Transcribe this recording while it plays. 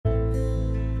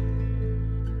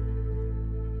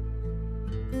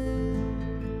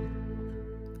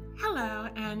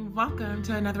Welcome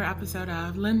to another episode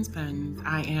of Lynn's Pens.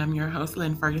 I am your host,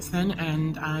 Lynn Ferguson,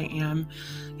 and I am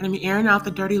going to be airing out the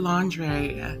dirty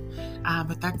laundry.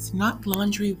 But that's not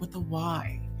laundry with a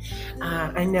Y.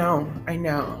 I know.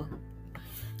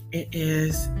 It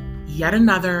is yet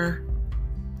another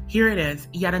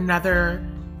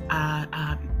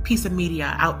piece of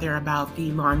media out there about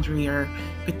the Laundrie or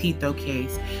Petito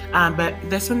case. But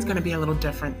this one's going to be a little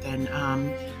different than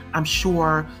I'm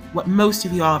sure what most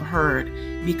of you all have heard,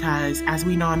 because as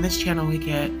we know on this channel, we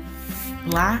get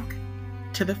black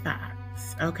to the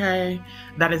facts, okay?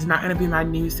 That is not going to be my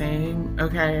new saying,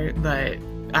 okay? But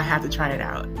I have to try it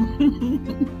out.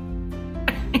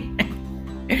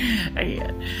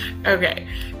 Okay,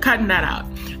 cutting that out.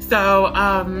 So,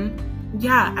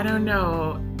 I don't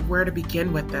know where to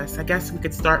begin with this. I guess we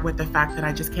could start with the fact that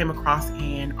I just came across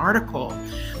an article.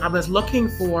 I was looking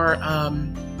for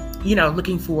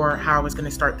how I was going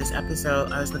to start this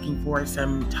episode. I was looking for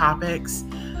some topics,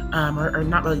 or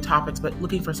not really topics, but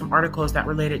looking for some articles that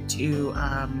related to,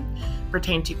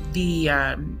 pertain to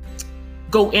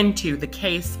go into the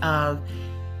case of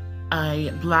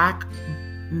a black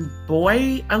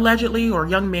boy, allegedly, or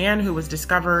young man who was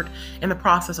discovered in the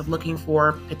process of looking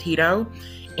for Petito.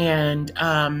 And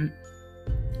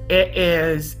it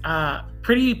is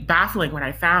pretty baffling what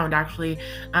I found, actually.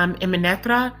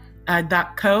 Iminetra.co.uk.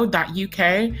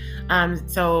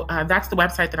 So that's the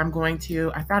website that I'm going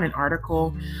to. I found an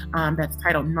article that's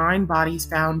titled 9 Bodies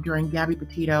Found During Gabby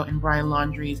Petito and Brian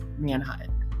Laundrie's Manhunt.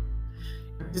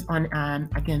 This is on,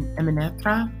 again,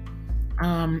 Iminetra.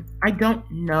 I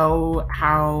don't know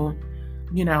how,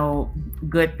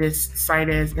 good this site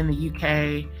is in the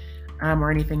UK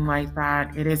or anything like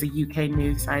that. It is a UK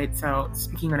news site, so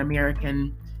speaking on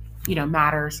American,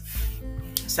 matters.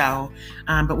 So,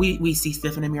 but we see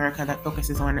stuff in America that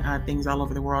focuses on things all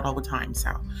over the world all the time.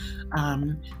 So,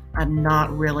 I'm not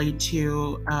really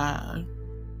too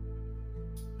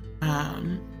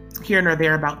here nor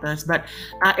there about this, but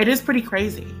it is pretty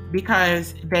crazy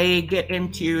because they get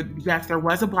into, yes, there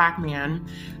was a black man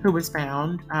who was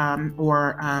found,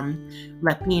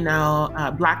 Black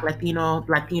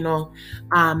Latino.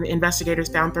 Investigators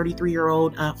found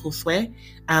 33-year-old Josue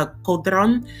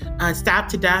Calderon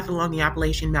stabbed to death along the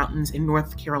Appalachian Mountains in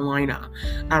North Carolina.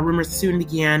 Rumors soon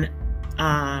began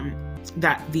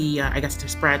that to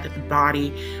spread that the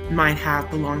body might have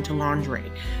belonged to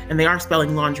Laundrie. And they are spelling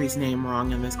Laundrie's name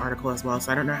wrong in this article as well,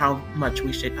 so I don't know how much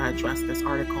we should trust this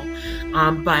article.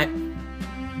 But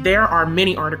there are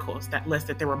many articles that list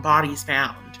that there were bodies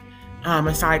found,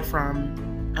 aside from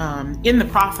in the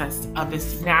process of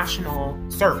this national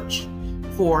search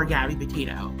for Gabby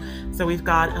Petito. So we've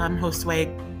got Josue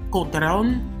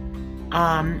Calderon,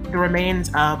 the remains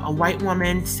of a white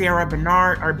woman, Sarah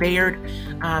Bayard,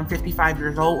 55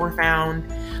 years old, were found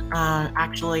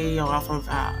actually off of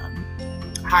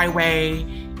highway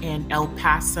in El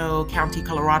Paso County,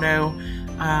 Colorado.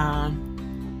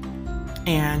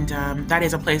 And that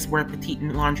is a place where Petite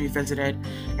and Laundrie visited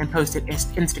and posted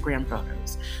Instagram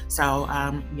photos. So,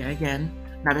 again,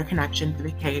 another connection to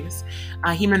the case.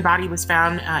 A human body was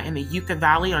found in the Yucca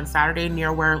Valley on Saturday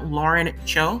near where Lauren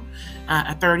Cho,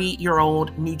 a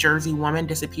 30-year-old New Jersey woman,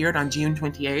 disappeared on June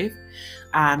 28th.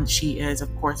 She is,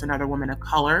 of course, another woman of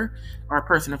color, or a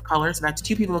person of color. So that's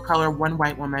 2 people of color, 1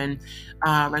 white woman.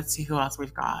 Let's see who else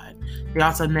we've got. They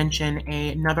also mention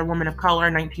another woman of color,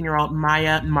 19-year-old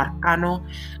Maya Marcano,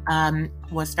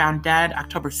 was found dead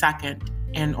October 2nd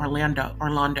in Orlando,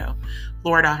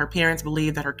 Florida. Her parents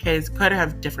believe that her case could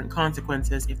have different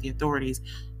consequences if the authorities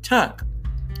took,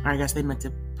 or I guess they meant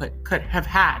to put, could have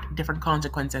had different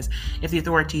consequences if the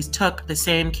authorities took the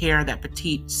same care that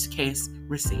Petite's case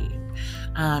received,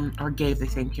 or gave the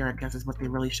same care, I guess is what they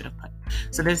really should have put.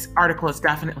 So this article is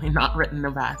definitely not written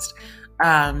the best.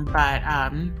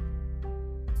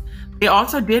 They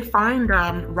also did find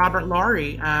Robert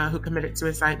Laundrie, who committed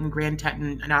suicide in Grand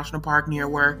Teton National Park near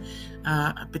where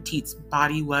Petite's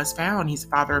body was found. He's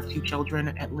the father of 2 children,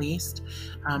 at least,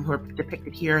 who are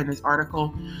depicted here in this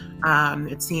article.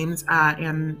 It seems,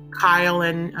 and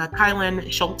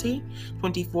Kylan Schulte,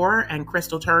 24, and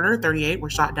Crystal Turner, 38, were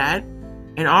shot dead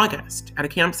in August at a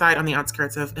campsite on the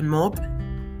outskirts of Immelt,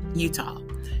 Utah.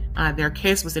 Their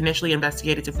case was initially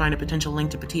investigated to find a potential link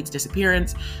to Petite's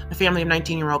disappearance. The family of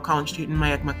 19-year-old college student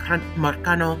Maya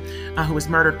Marcano, who was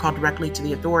murdered, called directly to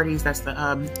the authorities. That's the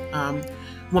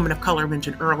woman of color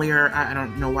mentioned earlier. I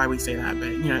don't know why we say that, but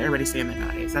everybody's saying that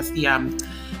nowadays. That's the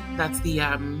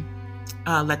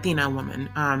Latina woman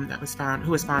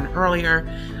who was found earlier,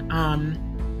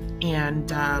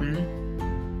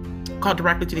 called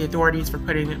directly to the authorities for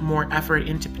putting more effort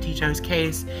into Petito's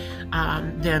case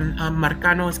than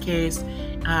Marcano's case,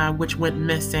 which went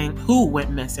missing. Who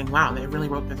went missing? Wow, they really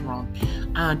wrote this wrong.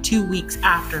 2 weeks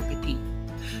after Petit.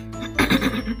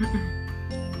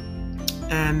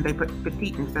 And they put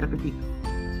Petite instead of Petit.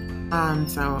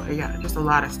 So yeah, just a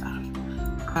lot of stuff.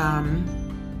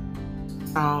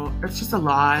 So it's just a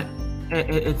lot.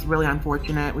 It's really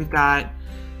unfortunate. We've got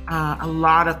a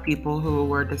lot of people who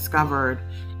were discovered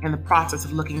in the process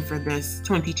of looking for this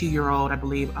 22-year-old, I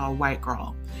believe, white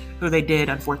girl, who they did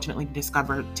unfortunately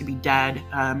discover to be dead,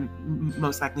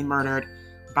 most likely murdered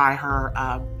by her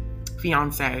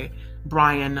fiance,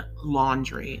 Brian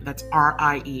Laundrie. That's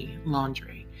R-I-E,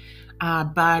 Laundrie.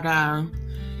 But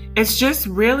it's just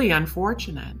really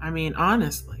unfortunate. I mean,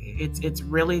 honestly, it's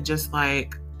really just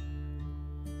like,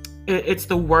 it's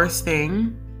the worst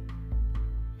thing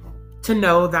to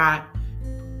know that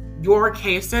your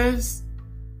cases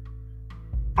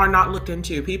are not looked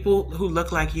into. People who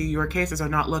look like you, your cases are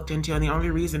not looked into. And the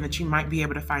only reason that you might be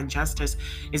able to find justice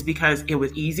is because it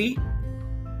was easy,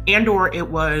 and or it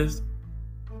was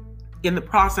in the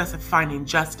process of finding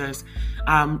justice,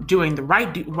 doing the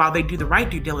right, while they do the right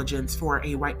due diligence for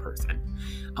a white person,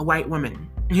 a white woman,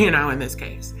 in this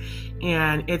case.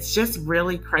 And it's just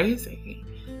really crazy.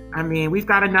 I mean, we've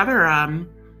got another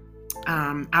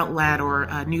outlet or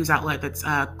a news outlet that's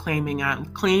claiming a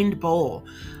cleaned bowl.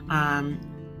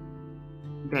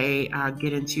 They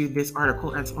get into this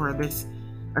article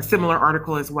a similar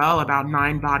article as well about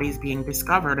 9 bodies being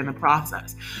discovered in the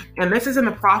process. And this is in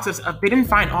the process of, they didn't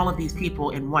find all of these people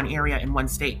in one area in one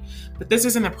state, but this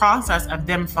is in the process of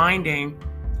them finding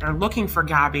or looking for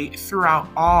Gabby throughout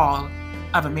all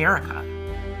of America,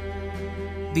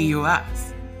 the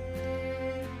U.S.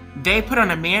 They put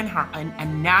on a manhunt, a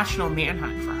national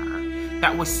manhunt for her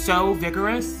that was so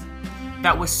vigorous,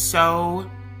 that was so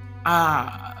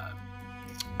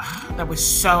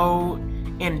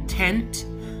intent,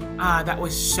 that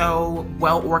was so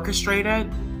well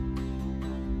orchestrated,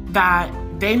 that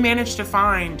they managed to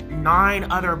find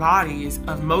 9 other bodies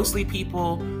of mostly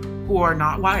people who are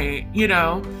not white,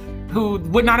 who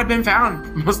would not have been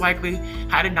found, most likely,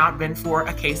 had it not been for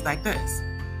a case like this.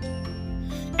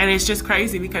 And it's just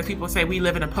crazy because people say we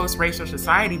live in a post-racial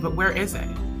society, but where is it?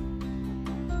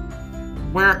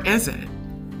 Where is it?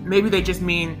 Maybe they just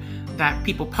mean that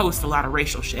people post a lot of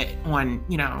racial shit on,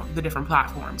 the different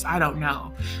platforms. I don't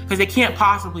know. Because they can't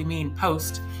possibly mean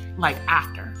post like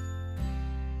after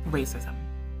racism,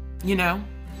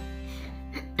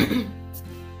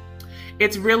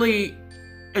 It's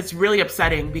really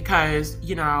upsetting because,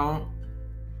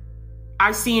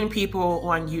 I've seen people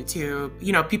on YouTube,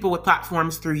 people with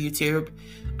platforms through YouTube,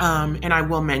 and I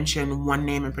will mention one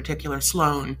name in particular,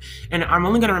 Sloan. And I'm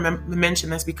only going to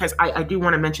mention this because I do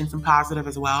want to mention some positive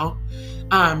as well.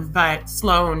 But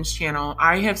Sloan's channel,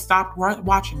 I have stopped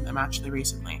watching them actually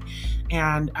recently.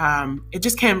 And it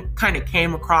just came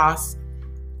across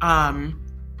my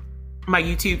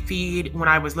YouTube feed when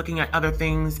I was looking at other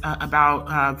things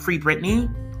about Free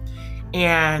Britney.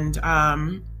 And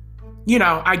I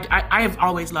have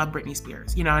always loved Britney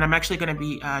Spears, and I'm actually going to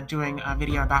be doing a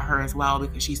video about her as well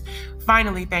because she's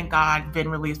finally, thank God, been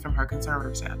released from her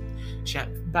conservatorship.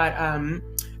 But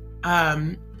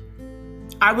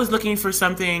I was looking for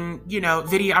something,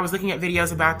 I was looking at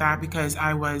videos about that because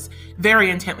I was very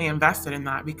intently invested in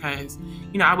that because,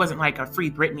 I wasn't like a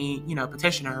Free Britney,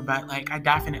 petitioner, but like I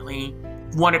definitely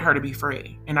wanted her to be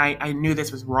free. And I knew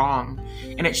this was wrong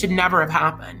and it should never have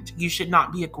happened. You should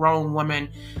not be a grown woman,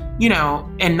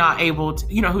 and not able to,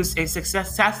 who's as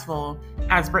successful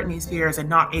as Britney Spears and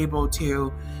not able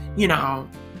to,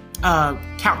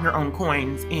 count your own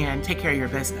coins and take care of your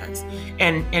business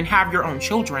and have your own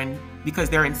children because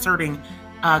they're inserting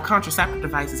contraceptive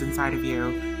devices inside of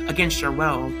you against your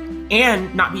will,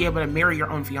 and not be able to marry your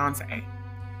own fiance,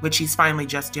 which she's finally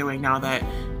just doing now that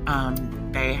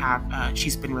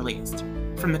she's been released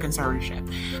from the conservatorship.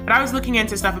 But I was looking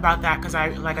into stuff about that because I,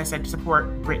 like I said,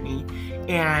 support Britney,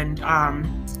 and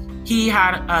he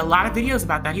had a lot of videos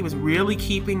about that. He was really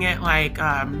keeping it like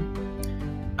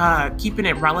keeping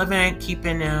it relevant,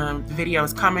 keeping the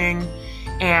videos coming.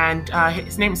 And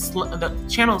his name's the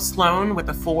channel's Sloan with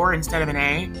a 4 instead of an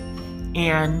A,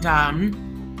 and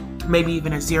maybe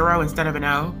even a 0 instead of an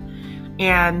O.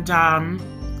 And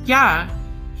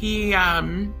he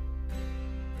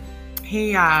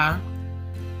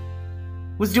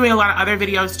was doing a lot of other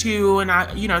videos too, and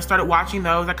I started watching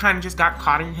those. I kind of just got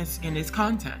caught in his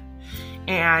content,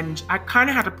 and I kind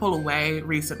of had to pull away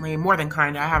recently. More than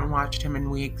kind of, I haven't watched him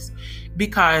in weeks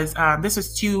because this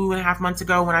was 2.5 months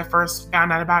ago when I first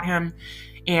found out about him,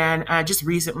 And just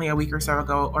recently, a week or so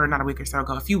ago, or not a week or so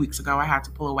ago, a few weeks ago, I had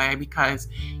to pull away because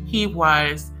he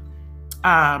was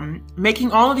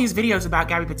making all of these videos about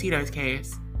Gabby Petito's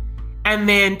case. And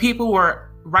then people were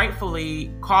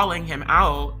rightfully calling him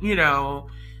out,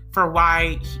 for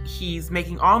why he's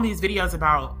making all these videos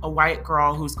about a white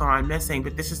girl who's gone missing.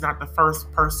 But this is not the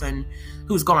first person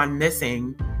who's gone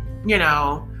missing,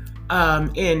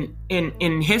 in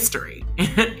history,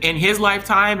 in his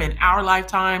lifetime, in our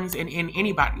lifetimes, in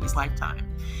anybody's lifetime.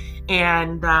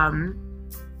 And,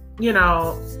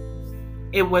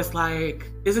 it was like,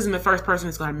 this isn't the first person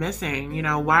who's gone missing.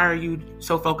 Why are you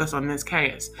so focused on this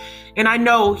case? And I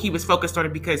know he was focused on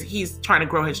it because he's trying to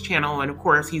grow his channel. And of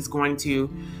course, he's going to,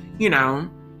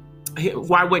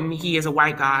 why wouldn't he as a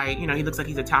white guy, he looks like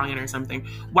he's Italian or something.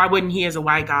 Why wouldn't he as a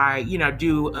white guy,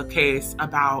 do a case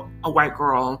about a white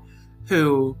girl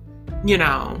who, he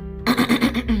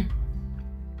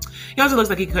also looks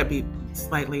like he could be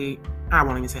slightly, I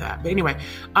won't even say that. But anyway,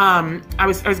 I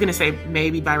was going to say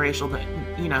maybe biracial, but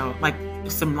like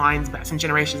some lines back, some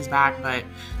generations back, but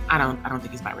I don't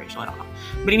think he's biracial at all.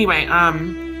 But anyway,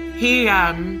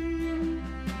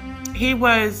 he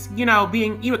was, he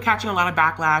was catching a lot of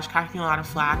backlash, catching a lot of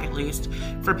flack, at least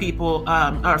for people,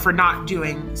 for not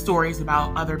doing stories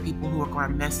about other people who have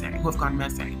gone missing.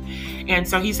 And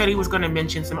so he said he was going to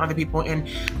mention some other people, and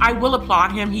I will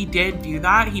applaud him. He did do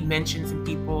that. He mentioned some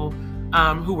people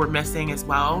who were missing as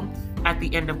well at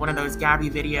the end of one of those Gabby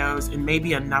videos, and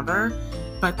maybe another,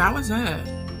 but that was it.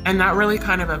 And that really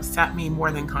kind of upset me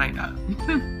more than kind of.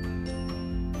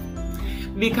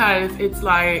 Because it's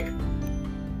like,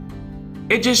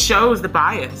 it just shows the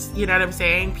bias, you know what I'm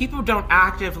saying? People don't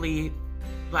actively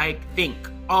think,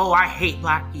 oh, I hate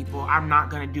black people, I'm not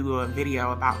gonna do a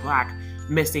video about black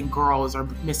missing girls or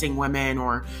missing women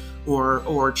or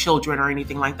children or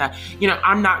anything like that.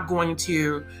 I'm not going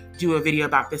to do a video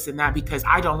about this and that because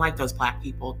I don't like those black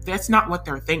people. That's not what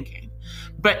they're thinking.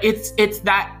 But it's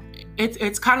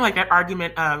kind of like that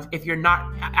argument of, if you're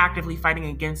not actively fighting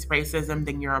against racism,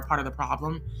 then you're a part of the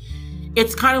problem.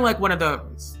 It's kind of like one of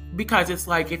those, because it's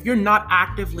like, if you're not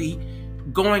actively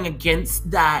going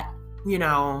against that, we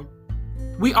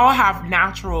all have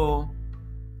natural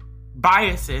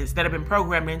biases that have been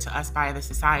programmed into us by the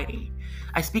society.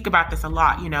 I speak about this a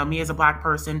lot, me as a black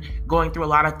person going through a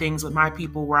lot of things with my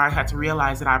people where I had to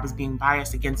realize that I was being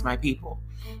biased against my people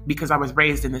because I was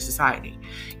raised in this society.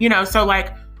 So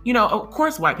of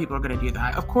course white people are going to do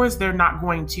that. Of course they're not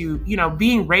going to,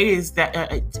 being raised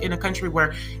in a country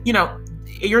where,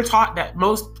 you're taught that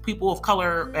most people of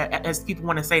color, as people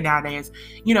want to say nowadays,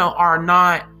 are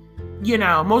not,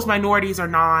 most minorities are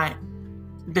not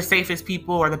the safest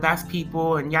people or the best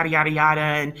people, and yada, yada, yada.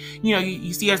 And,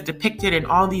 you see us depicted in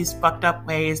all these fucked up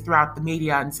ways throughout the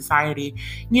media and society.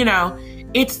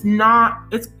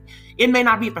 It may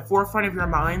not be at the forefront of your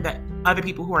mind that other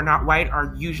people who are not white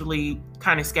are usually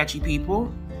kind of sketchy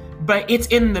people, but it's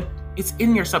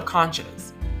in your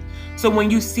subconscious. So when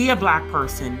you see a black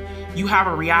person, you have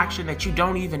a reaction that you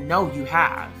don't even know you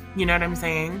have. You know what I'm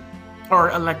saying? Or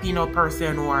a Latino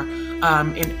person, or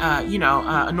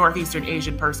a Northeastern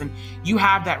Asian person, you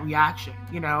have that reaction,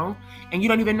 and you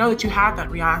don't even know that you have that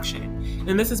reaction.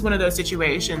 And this is one of those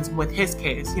situations with his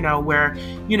case, where,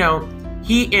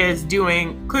 he is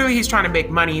clearly he's trying to make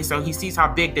money, so he sees how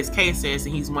big this case is,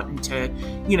 and he's wanting to,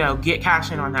 get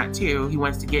cash in on that too. He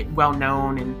wants to get well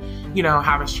known and,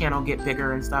 have his channel get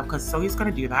bigger and stuff, so he's going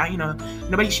to do that,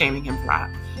 nobody's shaming him for that.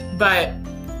 But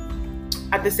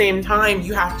at the same time,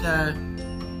 you have to,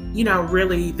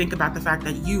 really think about the fact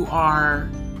that you are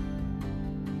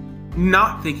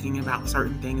not thinking about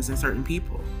certain things and certain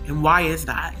people. And why is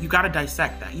that? You got to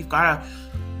dissect that. You got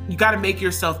to make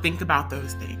yourself think about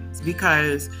those things,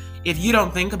 because if you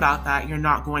don't think about that, you're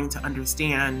not going to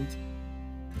understand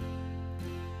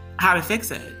how to fix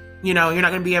it. You're not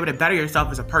going to be able to better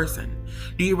yourself as a person.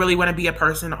 Do you really want to be a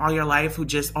person all your life who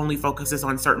just only focuses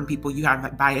on certain people you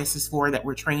have biases for, that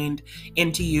were trained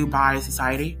into you by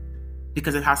society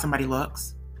because of how somebody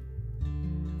looks?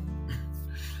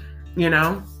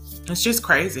 It's just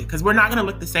crazy, because we're not going to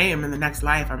look the same in the next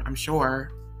life, I'm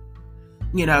sure.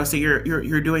 So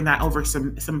you're doing that over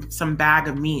some bag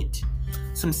of meat,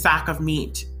 some sack of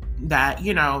meat that,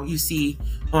 you see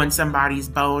on somebody's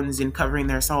bones and covering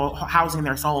their soul, housing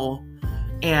their soul.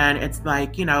 And it's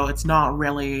like, it's not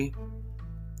really,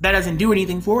 that doesn't do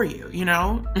anything for you,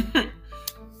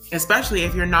 especially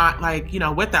if you're not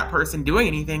with that person doing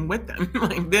anything with them.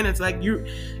 Then it's like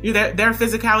their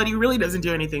physicality really doesn't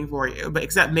do anything for you, but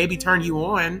except maybe turn you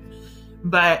on.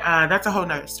 But that's a whole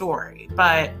nother story.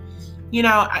 But,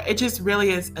 it just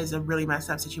really is a really messed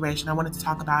up situation. I wanted to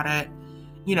talk about it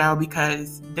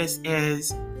because this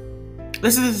is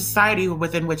a society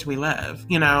within which we live,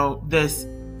 this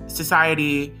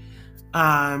society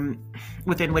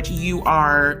within which you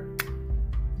are,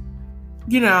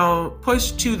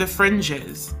 pushed to the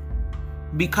fringes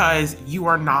because you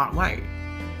are not white.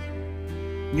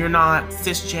 You're not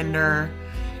cisgender.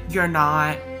 You're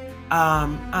not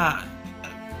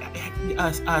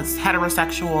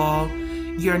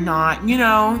heterosexual. You're not,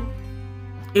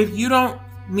 if you don't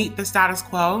meet the status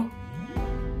quo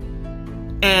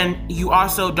and you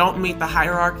also don't meet the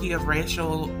hierarchy of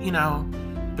racial,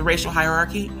 the racial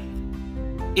hierarchy,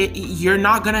 you're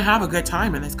not going to have a good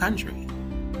time in this country,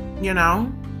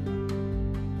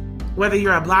 Whether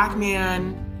you're a black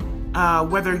man,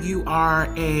 whether you are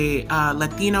a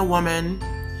Latina woman,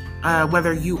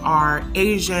 whether you are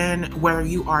Asian, whether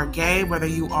you are gay, whether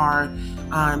you are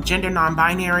gender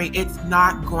non-binary, it's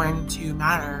not going to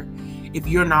matter if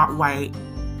you're not white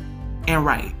and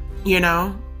right,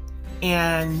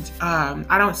 And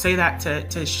I don't say that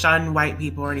to shun white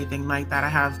people or anything like that. I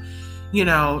have,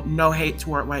 no hate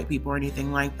toward white people or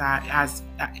anything like that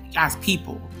as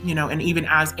people, and even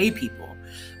as a people.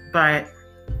 But,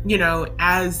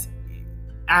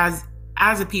 as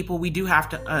a people, we do have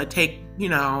to take,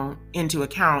 into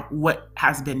account what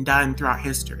has been done throughout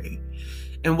history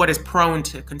and what is prone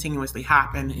to continuously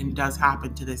happen and does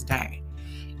happen to this day.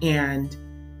 And,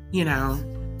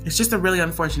 it's just a really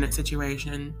unfortunate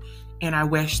situation. And I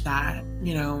wish that,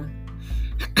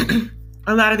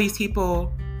 a lot of these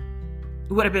people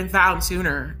would have been found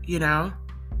sooner,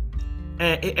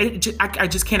 And I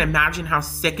just can't imagine how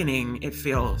sickening it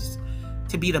feels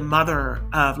to be the mother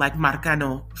of, like,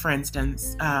 Marcano, for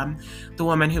instance, the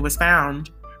woman who was found,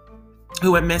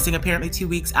 who went missing apparently 2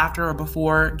 weeks after or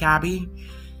before Gabby.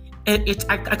 I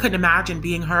couldn't imagine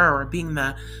being her or being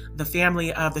the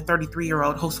family of the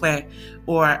 33-year-old Josue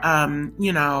or,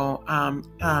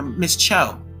 Miss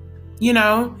Cho,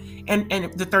 and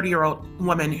the 30-year-old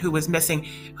woman who was missing,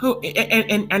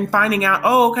 and finding out,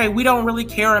 oh, okay, we don't really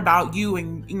care about you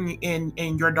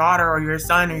and your daughter or your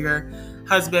son or your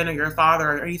husband or your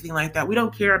father or anything like that. We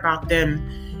don't care about them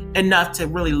enough to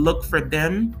really look for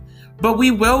them, but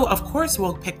we will, of course,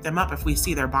 we'll pick them up if we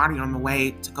see their body on the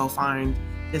way to go find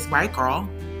this white girl.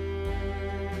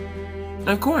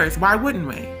 Of course, why wouldn't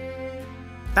we?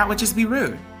 That would just be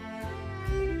rude.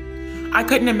 I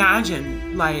couldn't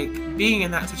imagine, like, being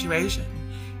in that situation,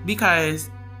 because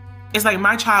it's like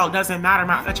my child doesn't matter.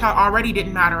 My child already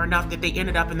didn't matter enough that they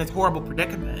ended up in this horrible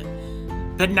predicament.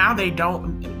 But now they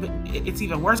don't, it's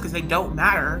even worse because they don't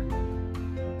matter.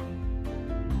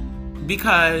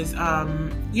 Because, they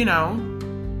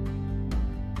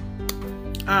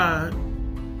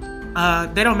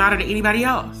don't matter to anybody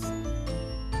else.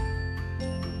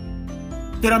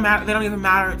 They don't even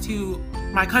matter to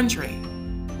my country.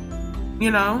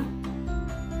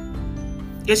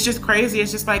 It's just crazy.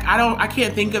 It's just like, I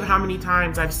can't think of how many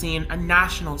times I've seen a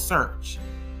national search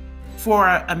for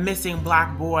a missing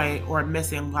black boy or a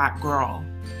missing black girl.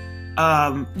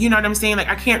 You know what I'm saying? Like,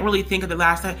 I can't really think of the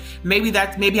last time.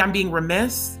 Maybe I'm being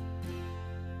remiss.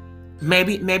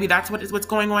 Maybe that's what's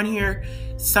going on here.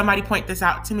 Somebody point this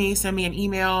out to me, send me an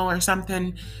email or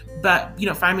something, but,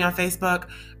 find me on Facebook.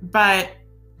 But,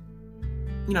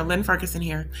 Lynn Ferguson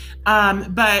here.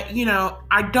 But,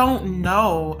 I don't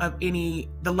know of the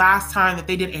last time that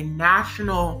they did a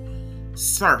national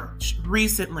search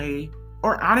recently,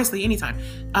 or honestly anytime,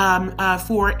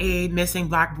 for a missing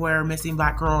black boy or missing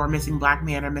black girl or missing black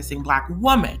man or missing black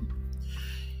woman.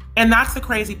 And that's the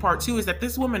crazy part too, is that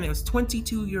this woman is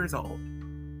 22 years old.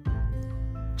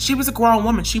 She was a grown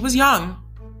woman. She was young.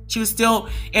 She was still,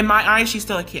 in my eyes, she's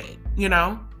still a kid,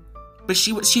 But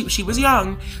she was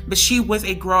young, but she was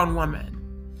a grown woman.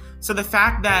 So the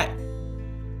fact that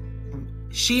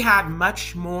she had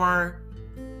much more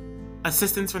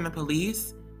assistance from the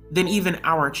police than even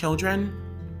our children,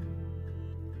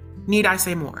 need I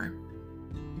say more?